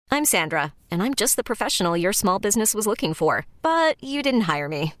I'm Sandra, and I'm just the professional your small business was looking for. But you didn't hire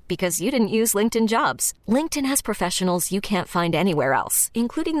me because you didn't use LinkedIn Jobs. LinkedIn has professionals you can't find anywhere else,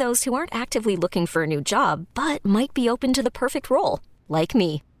 including those who aren't actively looking for a new job, but might be open to the perfect role, like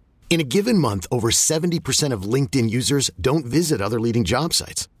me. In a given month, over 70% of LinkedIn users don't visit other leading job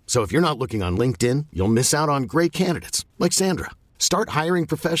sites. So if you're not looking on LinkedIn, you'll miss out on great candidates like Sandra. Start hiring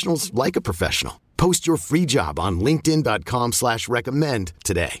professionals like a professional. Post your free job on linkedin.com/recommend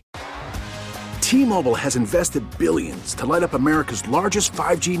today. T-Mobile has invested billions to light up America's largest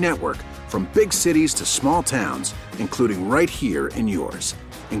 5G network, from big cities to small towns, including right here in yours.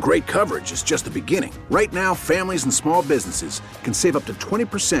 And great coverage is just the beginning. Right now, families and small businesses can save up to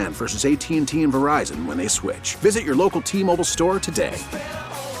 20% versus AT&T and Verizon when they switch. Visit your local T-Mobile store today.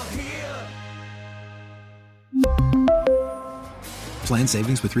 Plan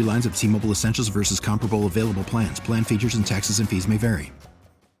savings with 3 lines of T-Mobile Essentials versus comparable available plans. Plan features and taxes and fees may vary.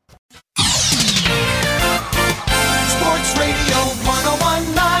 Sports Radio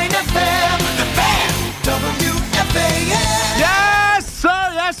 101.9 FM, The Fan, WFAN. Yes,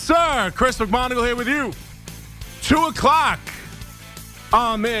 sir. Yes, sir. Chris McMonagle here with you. 2 o'clock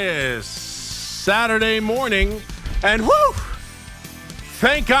on this Saturday morning. And whoo,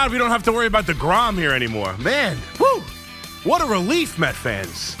 thank God we don't have to worry about DeGrom here anymore. Man, whoo. What a relief, Met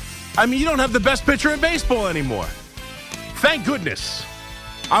fans. I mean, you don't have the best pitcher in baseball anymore. Thank goodness.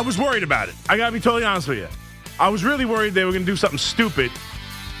 I was worried about it. I got to be totally honest with you. I was really worried they were going to do something stupid,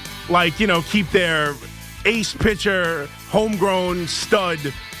 like, keep their ace pitcher, homegrown stud,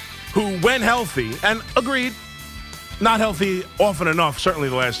 who, when healthy, and agreed, not healthy often enough, certainly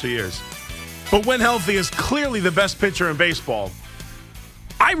the last 2 years, but when healthy is clearly the best pitcher in baseball.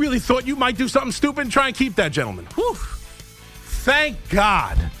 I really thought you might do something stupid and try and keep that gentleman. Whew. Thank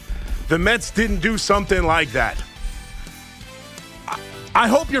God the Mets didn't do something like that. I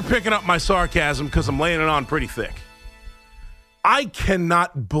hope you're picking up my sarcasm because I'm laying it on pretty thick. I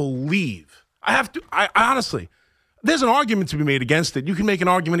cannot believe. I honestly, there's an argument to be made against it. You can make an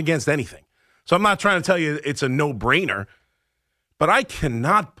argument against anything. So I'm not trying to tell you it's a no-brainer, but I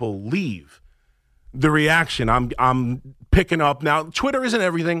cannot believe the reaction I'm picking up. Now, Twitter isn't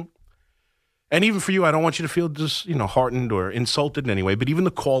everything. And even for you, I don't want you to feel just, heartened or insulted in any way, but even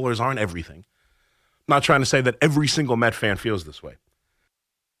the callers aren't everything. I'm not trying to say that every single Met fan feels this way.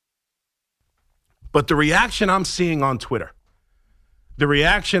 But the reaction I'm seeing on Twitter, the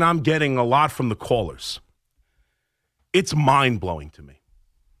reaction I'm getting a lot from the callers, it's mind-blowing to me.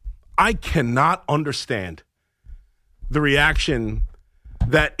 I cannot understand the reaction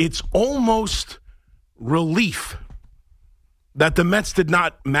that it's almost relief that the Mets did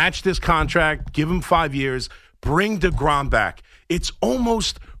not match this contract, give him 5 years, bring DeGrom back. It's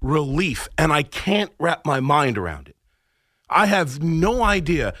almost relief, and I can't wrap my mind around it. I have no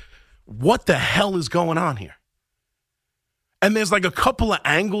idea what the hell is going on here. And there's like a couple of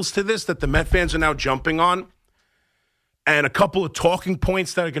angles to this that the Met fans are now jumping on, and a couple of talking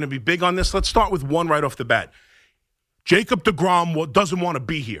points that are going to be big on this. Let's start with one right off the bat. Jacob DeGrom doesn't want to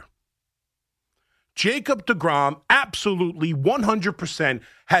be here. Jacob DeGrom absolutely 100%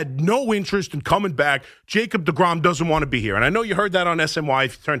 had no interest in coming back. Jacob DeGrom doesn't want to be here. And I know you heard that on SNY.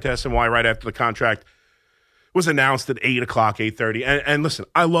 If you turn to SNY right after the contract was announced at 8 o'clock, 8:30. And listen,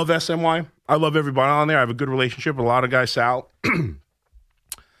 I love SNY. I love everybody on there. I have a good relationship with a lot of guys, Sal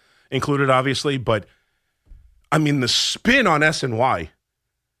included, obviously. But, I mean, the spin on SNY,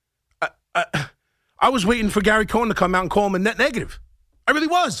 I was waiting for Gary Cohen to come out and call him a net negative. I really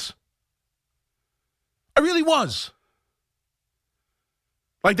was.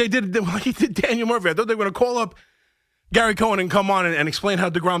 Like he did Daniel Murphy. I thought they were going to call up Gary Cohen and come on and explain how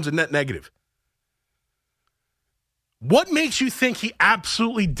DeGrom's a net negative. What makes you think he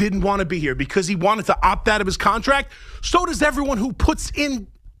absolutely didn't want to be here? Because he wanted to opt out of his contract? So does everyone who puts in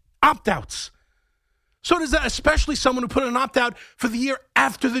opt-outs. So does that, especially someone who put in an opt-out for the year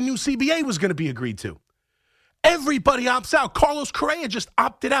after the new CBA was going to be agreed to. Everybody opts out. Carlos Correa just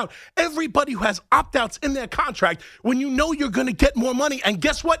opted out. Everybody who has opt-outs in their contract, when you know you're going to get more money, and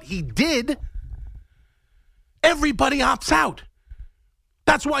guess what? He did. Everybody opts out.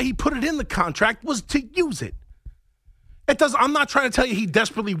 That's why he put it in the contract, was to use it. I'm not trying to tell you he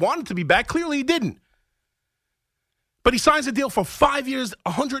desperately wanted to be back. Clearly he didn't. But he signs a deal for 5 years,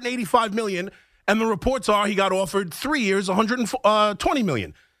 $185 million, and the reports are he got offered 3 years, $120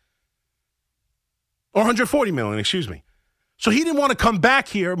 million. Or $140 million, excuse me. So he didn't want to come back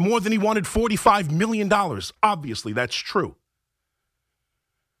here more than he wanted $45 million. Obviously, that's true.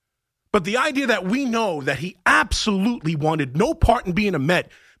 But the idea that we know that he absolutely wanted no part in being a Met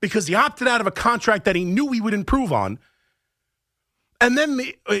because he opted out of a contract that he knew he would improve on, And then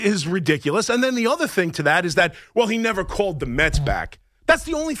is ridiculous. And then the other thing to that is that, well, he never called the Mets back. That's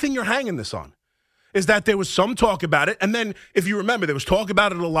the only thing you're hanging this on, is that there was some talk about it. And then, if you remember, there was talk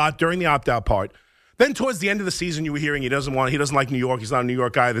about it a lot during the opt-out part. Then towards the end of the season, you were hearing he doesn't like New York. He's not a New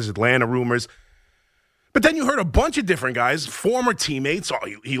York guy. There's Atlanta rumors. But then you heard a bunch of different guys, former teammates. Oh,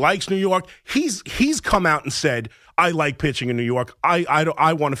 he likes New York. He's come out and said, I like pitching in New York.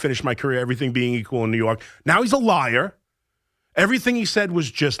 I want to finish my career, everything being equal in New York. Now he's a liar. Everything he said was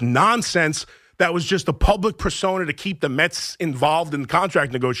just nonsense. That was just a public persona to keep the Mets involved in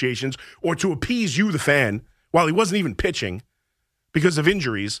contract negotiations or to appease you, the fan, while he wasn't even pitching because of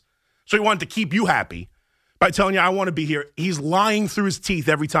injuries. So he wanted to keep you happy by telling you, I want to be here. He's lying through his teeth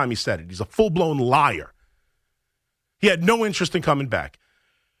every time he said it. He's a full-blown liar. He had no interest in coming back.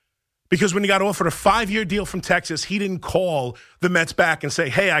 Because when he got offered a 5-year deal from Texas, he didn't call the Mets back and say,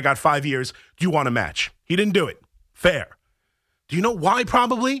 hey, I got 5 years. Do you want a match? He didn't do it. Fair. Do you know why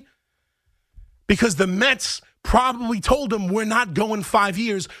probably? Because the Mets probably told him, we're not going 5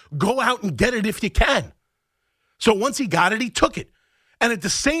 years. Go out and get it if you can. So once he got it, he took it. And at the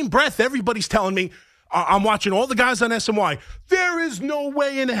same breath, everybody's telling me, I'm watching all the guys on SNY, there is no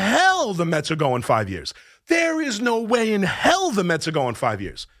way in hell the Mets are going 5 years. There is no way in hell the Mets are going 5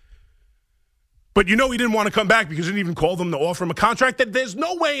 years. But you know he didn't want to come back because he didn't even call them to offer him a contract that there's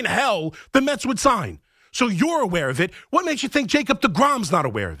no way in hell the Mets would sign. So you're aware of it. What makes you think Jacob deGrom's not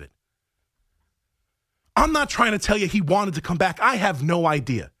aware of it? I'm not trying to tell you he wanted to come back. I have no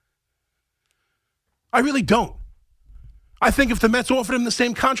idea. I really don't. I think if the Mets offered him the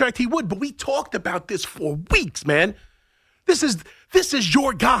same contract, he would. But we talked about this for weeks, man. This is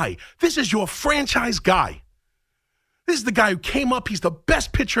your guy. This is your franchise guy. This is the guy who came up. He's the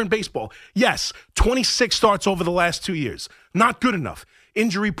best pitcher in baseball. Yes, 26 starts over the last 2 years. Not good enough.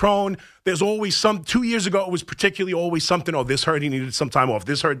 Injury prone. There's always 2 years ago, it was particularly always something. Oh, this hurt. He needed some time off.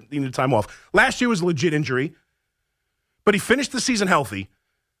 This hurt. He needed time off. Last year was a legit injury. But he finished the season healthy.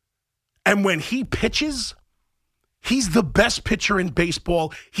 And when he pitches, he's the best pitcher in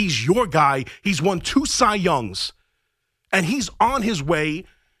baseball. He's your guy. He's won 2 Cy Youngs. And he's on his way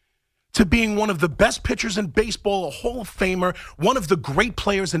to being one of the best pitchers in baseball, a Hall of Famer, one of the great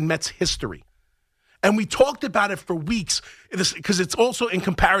players in Mets history. And we talked about it for weeks because it's also in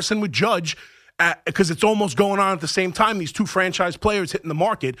comparison with Judge, because it's almost going on at the same time, these 2 franchise players hitting the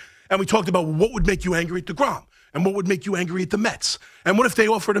market. And we talked about what would make you angry at DeGrom and what would make you angry at the Mets. And what if they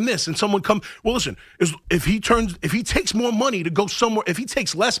offered him this and someone come, well, listen, if he takes more money to go somewhere, if he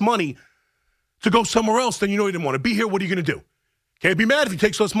takes less money to go somewhere else, then you know he didn't want to be here. What are you going to do? Can't be mad if he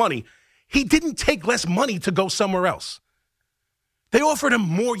takes less money. He didn't take less money to go somewhere else. They offered him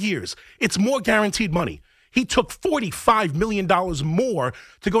more years. It's more guaranteed money. He took $45 million more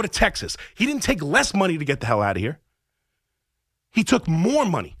to go to Texas. He didn't take less money to get the hell out of here. He took more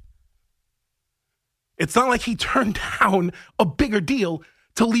money. It's not like he turned down a bigger deal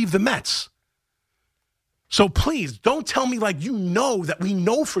to leave the Mets. So please, don't tell me like you know that we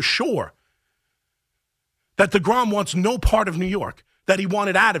know for sure that DeGrom wants no part of New York, that he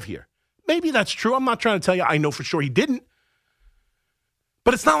wanted out of here. Maybe that's true. I'm not trying to tell you I know for sure he didn't.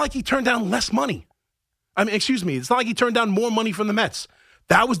 But it's not like he turned down less money. It's not like he turned down more money from the Mets.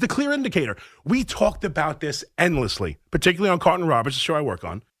 That was the clear indicator. We talked about this endlessly, particularly on Carton Roberts, the show I work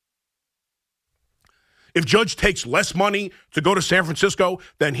on. If Judge takes less money to go to San Francisco,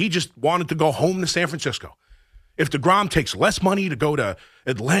 then he just wanted to go home to San Francisco. If DeGrom takes less money to go to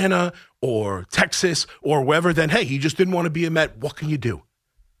Atlanta or Texas or wherever, then, hey, he just didn't want to be a Met. What can you do?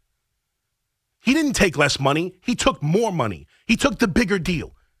 He didn't take less money. He took more money. He took the bigger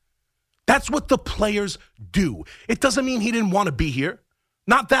deal. That's what the players do. It doesn't mean he didn't want to be here.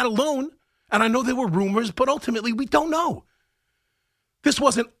 Not that alone. And I know there were rumors, but ultimately we don't know. This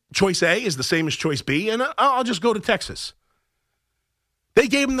wasn't choice A is the same as choice B, and I'll just go to Texas. They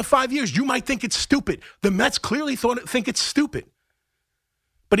gave him the 5 years. You might think it's stupid. The Mets clearly think it's stupid.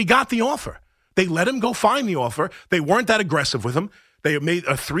 But he got the offer. They let him go find the offer. They weren't that aggressive with him. They made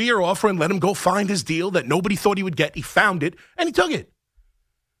a 3-year offer and let him go find his deal that nobody thought he would get. He found it, and he took it.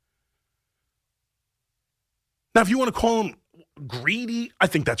 Now, if you want to call him greedy, I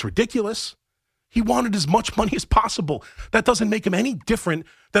think that's ridiculous. He wanted as much money as possible. That doesn't make him any different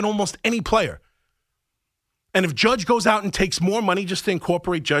than almost any player. And if Judge goes out and takes more money, just to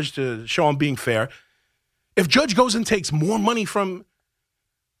incorporate Judge to show I'm being fair, if Judge goes and takes more money from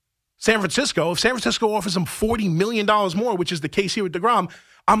San Francisco, if San Francisco offers him $40 million more, which is the case here with DeGrom,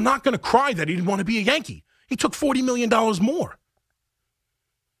 I'm not going to cry that he didn't want to be a Yankee. He took $40 million more.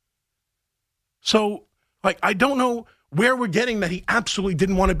 So, I don't know where we're getting that he absolutely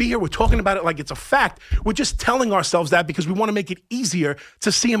didn't want to be here. We're talking about it like it's a fact. We're just telling ourselves that because we want to make it easier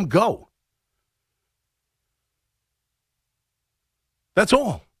to see him go. That's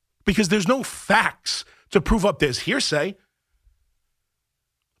all. Because there's no facts to prove up. There's hearsay.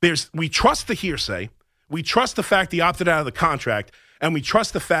 We trust the hearsay. We trust the fact he opted out of the contract. And we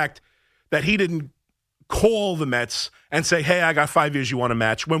trust the fact that he didn't call the Mets and say, hey, I got 5 years, you want to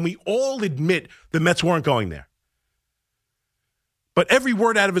match, when we all admit the Mets weren't going there. But every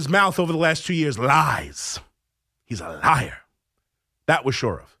word out of his mouth over the last 2 years lies. He's a liar. That we're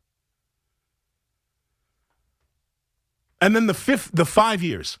sure of. And then the 5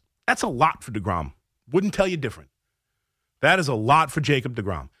 years. That's a lot for DeGrom. Wouldn't tell you different. That is a lot for Jacob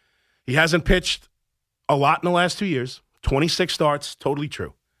DeGrom. He hasn't pitched a lot in the last 2 years. 26 starts, totally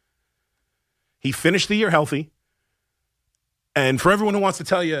true. He finished the year healthy. And for everyone who wants to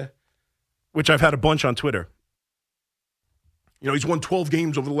tell you, which I've had a bunch on Twitter, he's won 12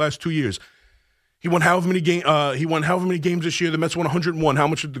 games over the last 2 years. He won however many games this year. The Mets won 101. How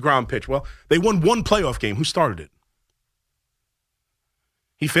much did DeGrom pitch? Well, they won one playoff game. Who started it?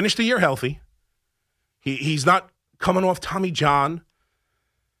 He finished the year healthy. He's not coming off Tommy John.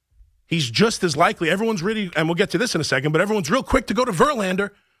 He's just as likely. Everyone's really, and we'll get to this in a second, but everyone's real quick to go to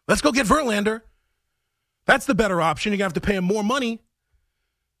Verlander. Let's go get Verlander. That's the better option. You're going to have to pay him more money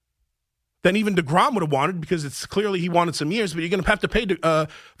than even DeGrom would have wanted because it's clearly he wanted some years, but you're going to have to pay Verlander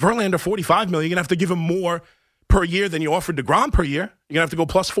 $45 million. You're going to have to give him more per year than you offered DeGrom per year. You're going to have to go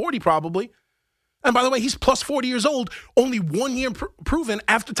plus 40 probably. And by the way, he's plus 40 years old, only 1 year proven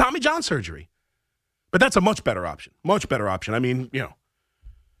after Tommy John surgery. But that's a much better option. Much better option. I mean,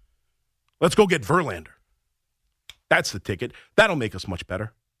 let's go get Verlander. That's the ticket. That'll make us much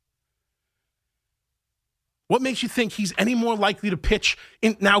better. What makes you think he's any more likely to pitch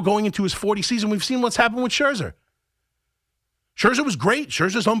now going into his 40th season? We've seen what's happened with Scherzer. Scherzer was great.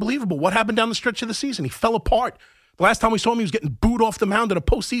 Scherzer's unbelievable. What happened down the stretch of the season? He fell apart. The last time we saw him, he was getting booed off the mound in a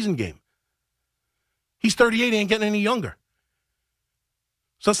postseason game. He's 38, he ain't getting any younger.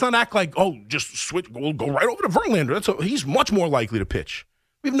 So let's not act like, just switch, we'll go right over to Verlander. He's much more likely to pitch.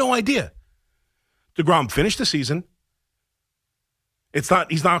 We have no idea. DeGrom finished the season.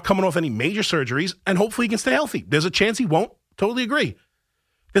 He's not coming off any major surgeries, and hopefully he can stay healthy. There's a chance he won't. Totally agree.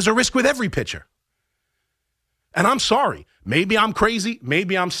 There's a risk with every pitcher. And I'm sorry. Maybe I'm crazy.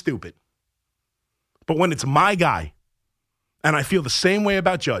 Maybe I'm stupid. But when it's my guy, and I feel the same way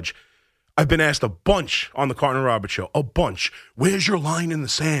about Judge, I've been asked a bunch on the Carton and Roberts show, a bunch. Where's your line in the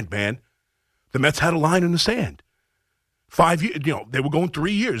sand, man? The Mets had a line in the sand. 5 years, they were going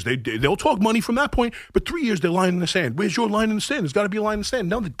 3 years. They'll talk money from that point, but 3 years, they're line in the sand. Where's your line in the sand? There's got to be a line in the sand.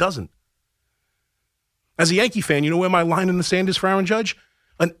 No, there doesn't. As a Yankee fan, you know where my line in the sand is for Aaron Judge?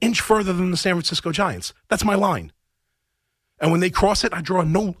 An inch further than the San Francisco Giants. That's my line. And when they cross it, I draw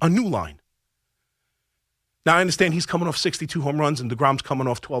a new line. Now, I understand he's coming off 62 home runs and DeGrom's coming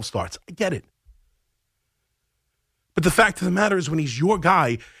off 12 starts. I get it. But the fact of the matter is when he's your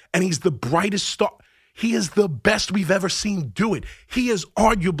guy and he's the brightest star, he is the best we've ever seen do it. He is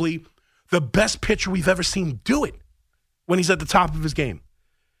arguably the best pitcher we've ever seen do it when he's at the top of his game.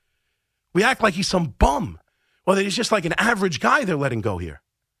 We act like he's some bum. Well, that he's just like an average guy they're letting go here.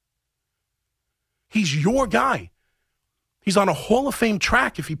 He's your guy. He's on a Hall of Fame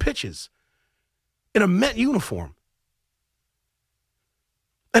track if he pitches in a Met uniform.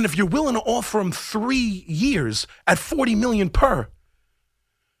 And if you're willing to offer him 3 years at $40 million per,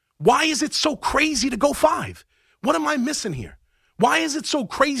 why is it so crazy to go 5? What am I missing here? Why is it so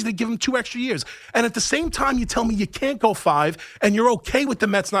crazy to give him 2 extra years? And at the same time, you tell me you can't go 5 and you're okay with the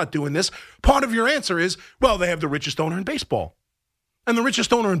Mets not doing this. Part of your answer is, well, they have the richest owner in baseball. And the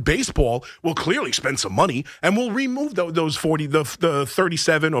richest owner in baseball will clearly spend some money and will remove those 40, the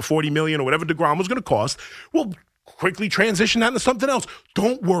 37 or 40 million or whatever DeGrom was going to cost. We'll quickly transition that into something else.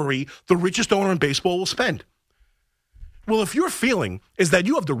 Don't worry, the richest owner in baseball will spend. Well, if your feeling is that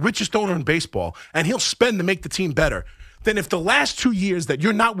you have the richest owner in baseball and he'll spend to make the team better, then if the last 2 years that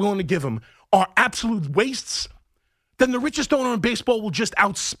you're not willing to give him are absolute wastes, then the richest owner in baseball will just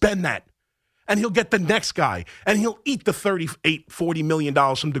outspend that. And he'll get the next guy, and he'll eat the $40 million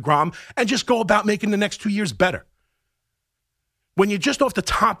from DeGrom and just go about making the next 2 years better. When you just off the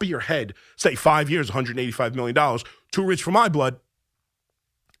top of your head say 5 years, $185 million, too rich for my blood.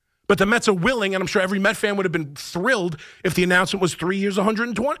 But the Mets are willing, and I'm sure every Met fan would have been thrilled if the announcement was 3 years,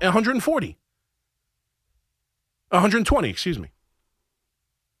 120, excuse me.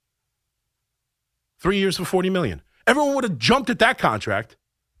 3 years for $40 million. Everyone would have jumped at that contract.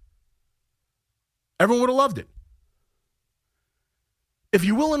 Everyone would have loved it. If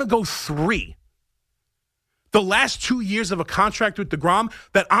you're willing to go 3 The last 2 years of a contract with DeGrom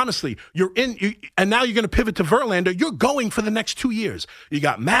that honestly, and now you're going to pivot to Verlander. You're going for the next 2 years. You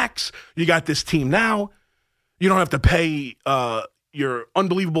got Max. You got this team now. You don't have to pay your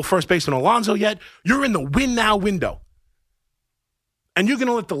unbelievable first baseman Alonso yet. You're in the win now window. And you're going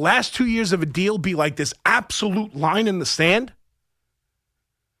to let the last 2 years of a deal be like this absolute line in the sand?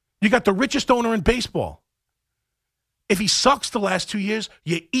 You got the richest owner in baseball. If he sucks the last 2 years,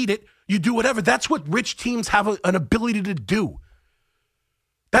 you eat it. You do whatever. That's what rich teams have an ability to do.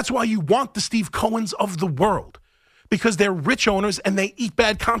 That's why you want the Steve Cohens of the world, because they're rich owners and they eat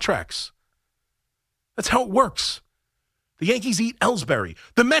bad contracts. That's how it works. The Yankees eat Ellsbury.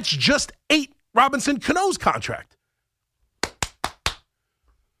 The Mets just ate Robinson Cano's contract.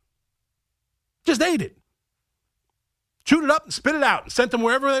 Just ate it. Chewed it up and spit it out and sent him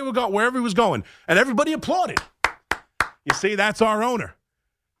wherever he was going. And everybody applauded. You see, that's our owner.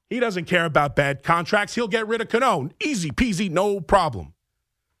 He doesn't care about bad contracts. He'll get rid of Cano. Easy peasy, no problem.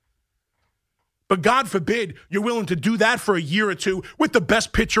 But God forbid you're willing to do that for a year or two with the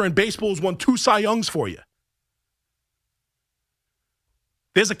best pitcher in baseball who's won 2 Cy Youngs for you.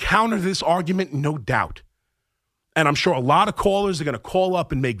 There's a counter to this argument, no doubt. And I'm sure a lot of callers are going to call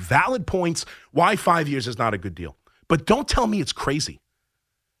up and make valid points why 5 years is not a good deal. But don't tell me it's crazy.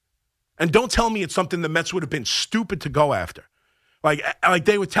 And don't tell me it's something the Mets would have been stupid to go after. Like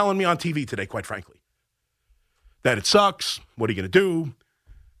they were telling me on TV today, quite frankly, that it sucks. What are you going to do?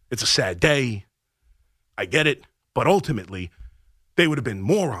 It's a sad day. I get it. But ultimately, they would have been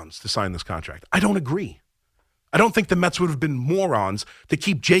morons to sign this contract. I don't agree. I don't think the Mets would have been morons to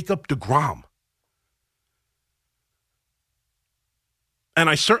keep Jacob deGrom. And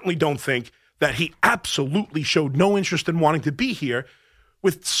I certainly don't think that he absolutely showed no interest in wanting to be here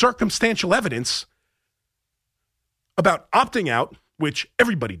with circumstantial evidence about opting out, which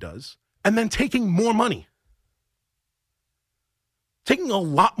everybody does, and then taking more money. Taking a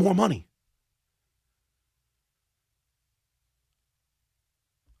lot more money.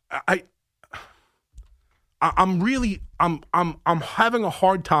 I'm having a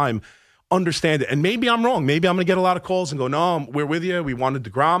hard time understanding it. And maybe I'm wrong. Maybe I'm going to get a lot of calls and go, no, we're with you. We wanted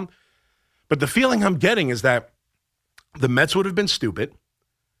DeGrom. But the feeling I'm getting is that the Mets would have been stupid.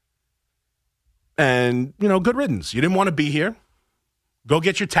 And, good riddance. You didn't want to be here. Go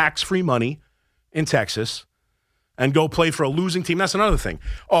get your tax-free money in Texas and go play for a losing team. That's another thing.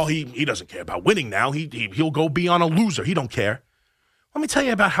 Oh, he doesn't care about winning now. He'll go be on a loser. He don't care. Let me tell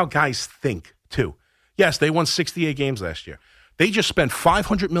you about how guys think, too. Yes, they won 68 games last year. They just spent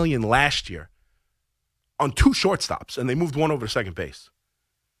 $500 million last year on 2 shortstops, and they moved one over to second base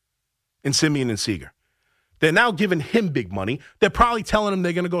in Simeon and Seager. They're now giving him big money. They're probably telling him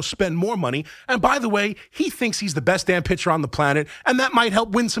they're going to go spend more money. And by the way, he thinks he's the best damn pitcher on the planet, and that might help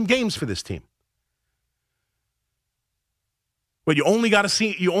win some games for this team. But you only got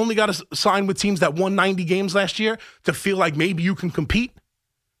to sign with teams that won 90 games last year to feel like maybe you can compete.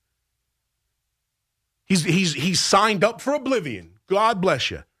 He's signed up for oblivion. God bless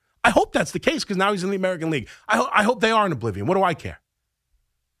you. I hope that's the case because now he's in the American League. I hope they are in oblivion. What do I care?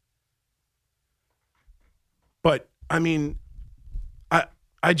 But, I mean,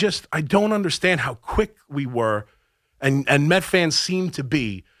 I don't understand how quick we were, and Met fans seem to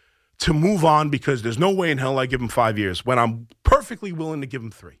be, to move on because there's no way in hell I give him 5 years when I'm perfectly willing to give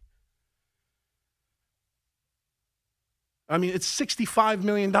him 3. I mean, it's $65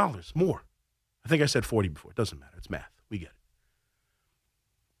 million more. I think I said 40 before. It doesn't matter. It's math. We get it.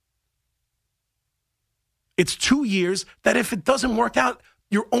 It's 2 years that if it doesn't work out,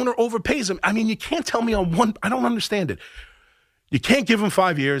 your owner overpays him. I mean, you can't tell me on one. I don't understand it. You can't give him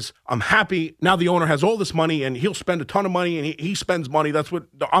 5 years. I'm happy. Now the owner has all this money, and he'll spend a ton of money, and he spends money.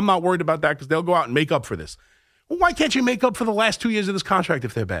 I'm not worried about that because they'll go out and make up for this. Well, why can't you make up for the last 2 years of this contract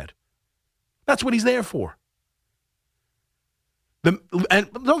if they're bad? That's what he's there for.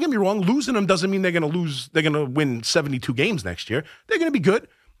 And don't get me wrong, losing them doesn't mean they're going to lose. They're going to win 72 games next year. They're going to be good.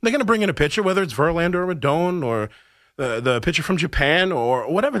 They're going to bring in a pitcher, whether it's Verlander or Rodon or the pitcher from Japan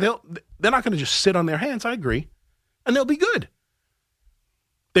or whatever. They're not going to just sit on their hands. I agree. And they'll be good.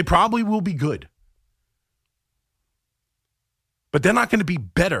 They probably will be good. But they're not going to be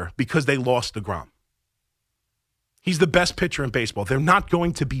better because they lost DeGrom. He's the best pitcher in baseball. They're not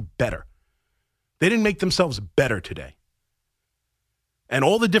going to be better. They didn't make themselves better today. And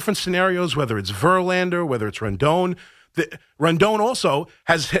all the different scenarios, whether it's Verlander, whether it's Rendon, Rendon also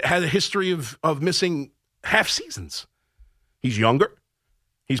has had a history of missing half seasons. He's younger.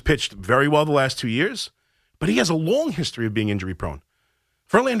 He's pitched very well the last 2 years, but he has a long history of being injury prone.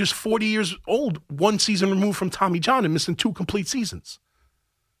 Verlander's 40 years old, 1 season removed from Tommy John and missing 2 complete seasons.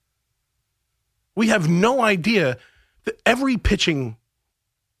 We have no idea that every pitching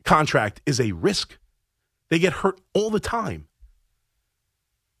contract is a risk. They get hurt all the time.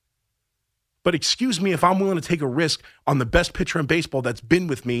 But excuse me if I'm willing to take a risk on the best pitcher in baseball that's been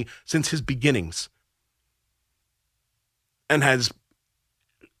with me since his beginnings and has,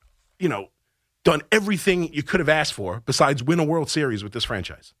 done everything you could have asked for besides win a World Series with this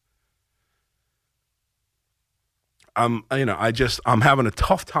franchise. I'm having a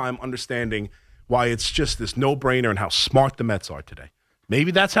tough time understanding why it's just this no-brainer and how smart the Mets are today.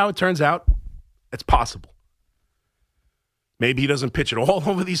 Maybe that's how it turns out. It's possible. Maybe he doesn't pitch at all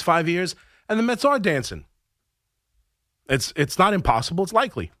over these 5 years, and the Mets are dancing. It's not impossible. It's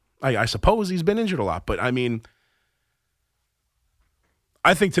likely. I suppose he's been injured a lot, but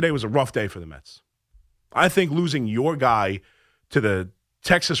I think today was a rough day for the Mets. I think losing your guy to the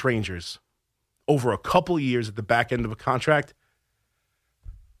Texas Rangers over a couple of years at the back end of a contract,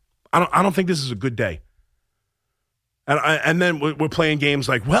 I don't think this is a good day. And then we're playing games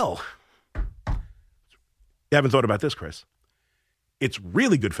like, well, you haven't thought about this, Chris. It's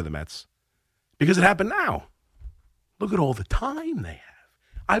really good for the Mets because it happened now. Look at all the time they have.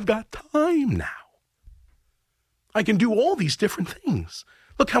 I've got time now. I can do all these different things.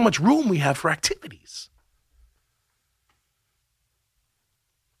 Look how much room we have for activities.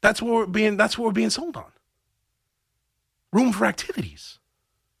 That's what we're being sold on. Room for activities.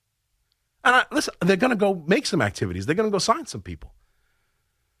 And listen, they're going to go make some activities. They're going to go sign some people.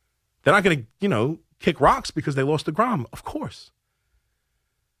 They're not going to, kick rocks because they lost DeGrom, of course.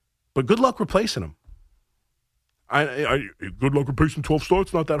 But good luck replacing him. Good luck replacing 12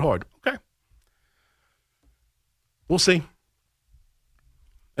 starts. Not that hard. Okay. We'll see.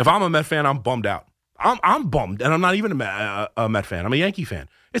 If I'm a Met fan, I'm bummed out. I'm bummed, and I'm not even a Met fan. I'm a Yankee fan.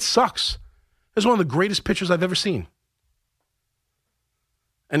 It sucks. It's one of the greatest pitchers I've ever seen.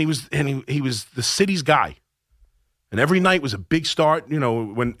 And he was the city's guy. And every night was a big start,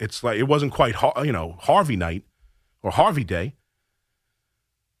 when it's like it wasn't quite Harvey night or Harvey day.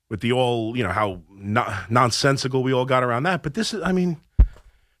 With the all, how nonsensical we all got around that. But this is, talking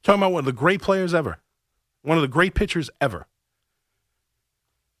about one of the great players ever. One of the great pitchers ever.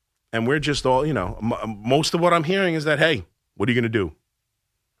 And we're just all, most of what I'm hearing is that, hey, what are you going to do?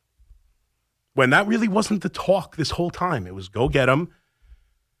 When that really wasn't the talk this whole time. It was go get him.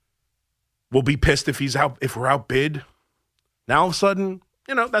 We'll be pissed if we're outbid. Now all of a sudden,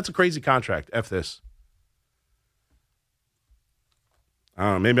 that's a crazy contract. F this. I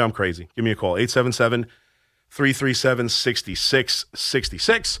don't know, maybe I'm crazy. Give me a call.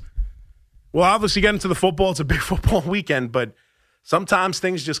 877-337-6666. We'll obviously get into the football. It's a big football weekend, but sometimes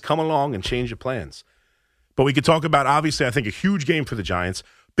things just come along and change your plans. But we could talk about, obviously, I think a huge game for the Giants.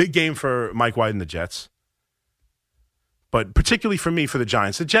 Big game for Mike White and the Jets. But particularly for me, for the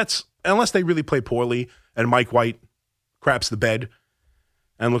Giants. The Jets, unless they really play poorly and Mike White craps the bed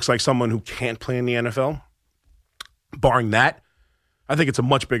and looks like someone who can't play in the NFL, barring that, I think it's a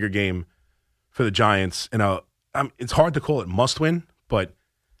much bigger game for the Giants. It's hard to call it must-win, but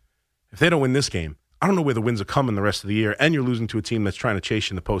if they don't win this game, I don't know where the wins are coming the rest of the year, and you're losing to a team that's trying to chase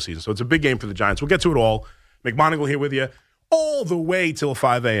you in the postseason. So it's a big game for the Giants. We'll get to it all. McMonigle here with you all the way till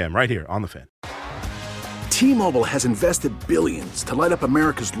 5 a.m. right here on The Fan. T-Mobile has invested billions to light up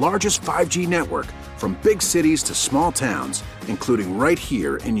America's largest 5G network from big cities to small towns, including right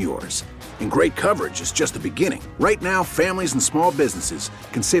here in yours. And great coverage is just the beginning. Right now, families and small businesses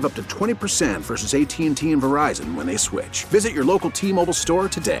can save up to 20% versus AT&T and Verizon when they switch. Visit your local T-Mobile store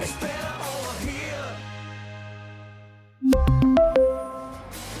today.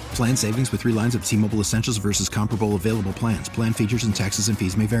 Plan savings with 3 lines of T-Mobile Essentials versus comparable available plans. Plan features and taxes and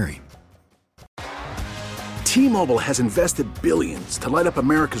fees may vary. T-Mobile has invested billions to light up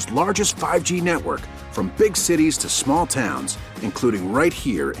America's largest 5G network from big cities to small towns, including right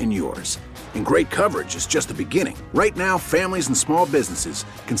here in yours. And great coverage is just the beginning. Right now, families and small businesses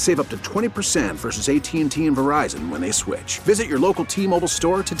can save up to 20% versus AT&T and Verizon when they switch. Visit your local T-Mobile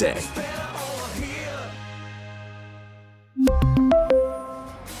store today.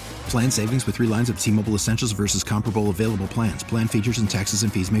 Plan savings with 3 lines of T-Mobile Essentials versus comparable available plans. Plan features and taxes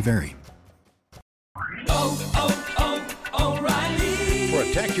and fees may vary.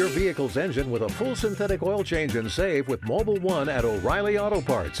 Protect your vehicle's engine with a full synthetic oil change and save with Mobil 1 at O'Reilly Auto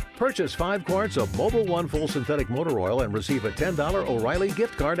Parts. Purchase 5 quarts of Mobil 1 full synthetic motor oil and receive a $10 O'Reilly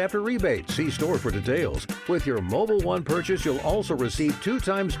gift card after rebate. See store for details. With your Mobil 1 purchase, you'll also receive 2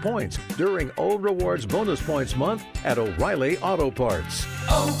 times points during Old Rewards Bonus Points Month at O'Reilly Auto Parts.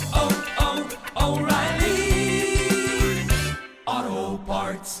 O'Reilly Auto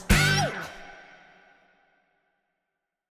Parts.